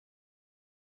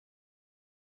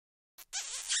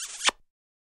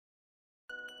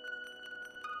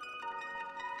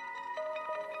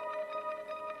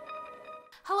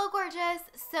Hello gorgeous!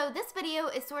 So this video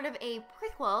is sort of a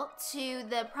prequel to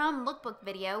the prom lookbook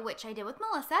video which I did with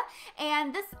Melissa,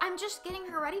 and I'm just getting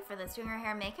her ready for this, doing her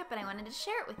hair and makeup, and I wanted to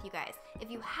share it with you guys.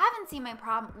 If you haven't seen my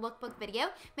prom lookbook video,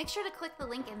 make sure to click the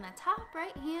link in the top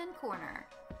right hand corner.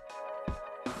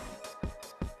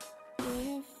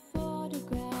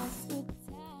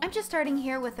 I'm just starting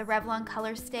here with the Revlon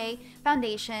Color Stay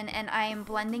foundation, and I am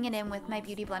blending it in with my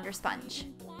Beauty Blender sponge.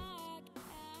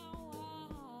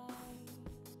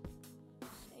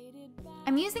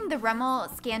 I'm using the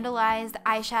Rimmel Scandalized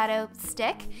eyeshadow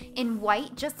stick in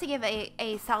white just to give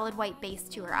a solid white base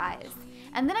to her eyes.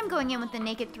 And then I'm going in with the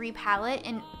Naked 3 palette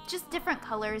in just different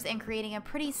colors and creating a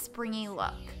pretty springy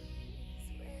look.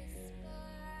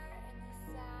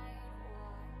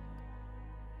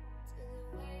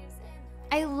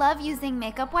 I love using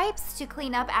makeup wipes to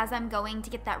clean up as I'm going to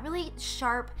get that really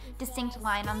sharp, distinct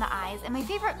line on the eyes. And my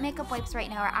favorite makeup wipes right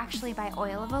now are actually by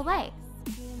Oil of Olay.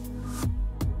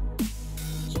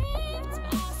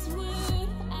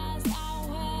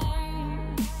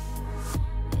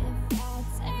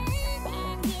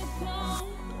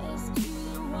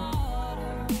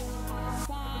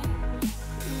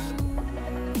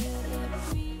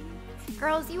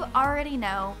 Girls, you already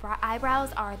know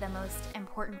eyebrows are the most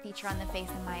important feature on the face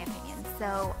in my opinion,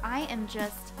 so I am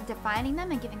just defining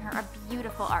them and giving her a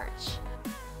beautiful arch.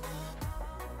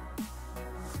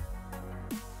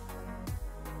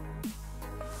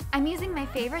 I'm using my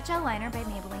favorite gel liner by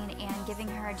Maybelline and giving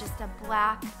her just a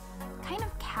black, kind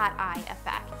of cat eye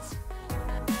effect.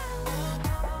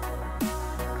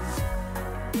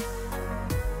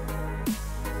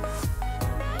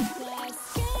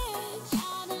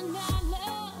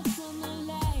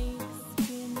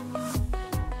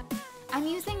 I'm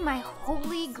using my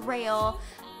Holy Grail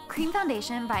cream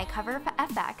foundation by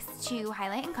CoverFX to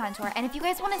highlight and contour, and if you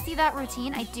guys want to see that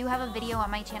routine, I do have a video on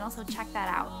my channel, so check that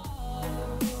out.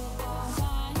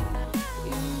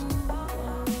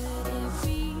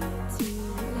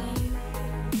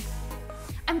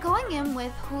 I'm going in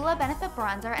with Hoola Benefit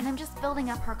Bronzer, and I'm just building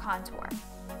up her contour.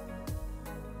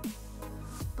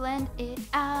 Blend it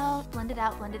out, blend it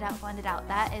out, blend it out, blend it out.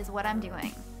 That is what I'm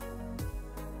doing.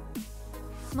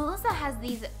 Melissa has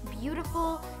these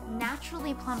beautiful,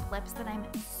 naturally plump lips that I'm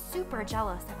super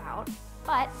jealous about,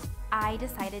 but I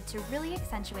decided to really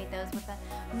accentuate those with a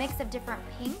mix of different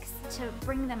pinks to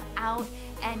bring them out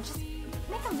and just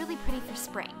make them really pretty for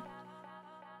spring.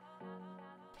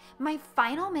 My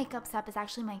final makeup step is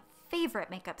actually my favorite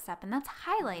makeup step, and that's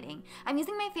highlighting. I'm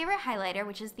using my favorite highlighter,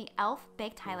 which is the e.l.f.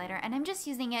 Baked Highlighter, and I'm just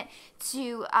using it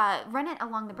to run it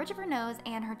along the bridge of her nose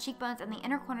and her cheekbones and the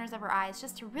inner corners of her eyes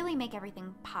just to really make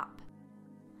everything pop.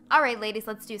 Alright ladies,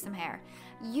 let's do some hair.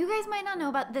 You guys might not know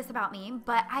about this about me,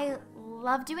 but I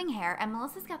love doing hair, and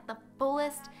Melissa's got the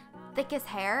fullest, thickest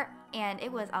hair, and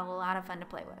it was a lot of fun to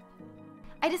play with.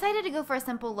 I decided to go for a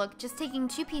simple look, just taking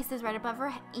two pieces right above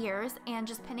her ears and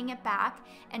just pinning it back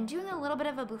and doing a little bit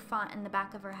of a bouffant in the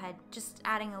back of her head, just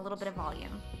adding a little bit of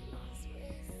volume.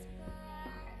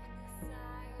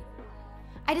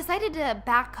 I decided to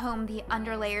back comb the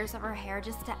underlayers of her hair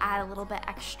just to add a little bit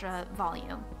extra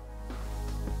volume.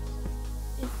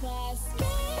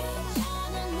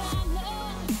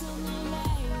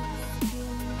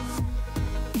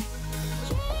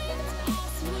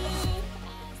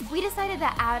 We decided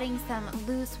that adding some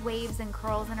loose waves and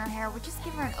curls in her hair would just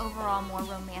give her an overall more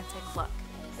romantic look.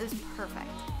 It was perfect.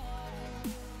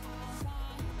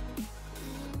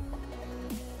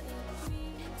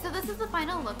 So this is the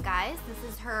final look, guys. This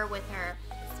is her with her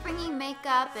springy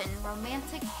makeup and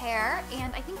romantic hair,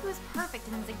 and I think it was perfect,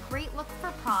 and it's a great look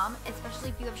for prom, especially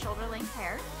if you have shoulder length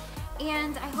hair.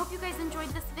 And I hope you guys enjoyed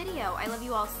this video. I love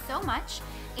you all so much,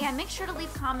 and make sure to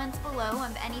leave comments below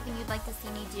of anything you'd like to see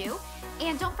me do.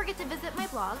 And don't forget to visit my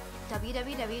blog,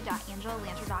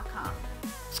 www.angelalanter.com.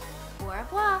 Au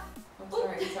revoir. I'm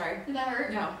sorry. Did that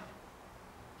hurt? No.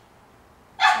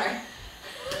 Sorry.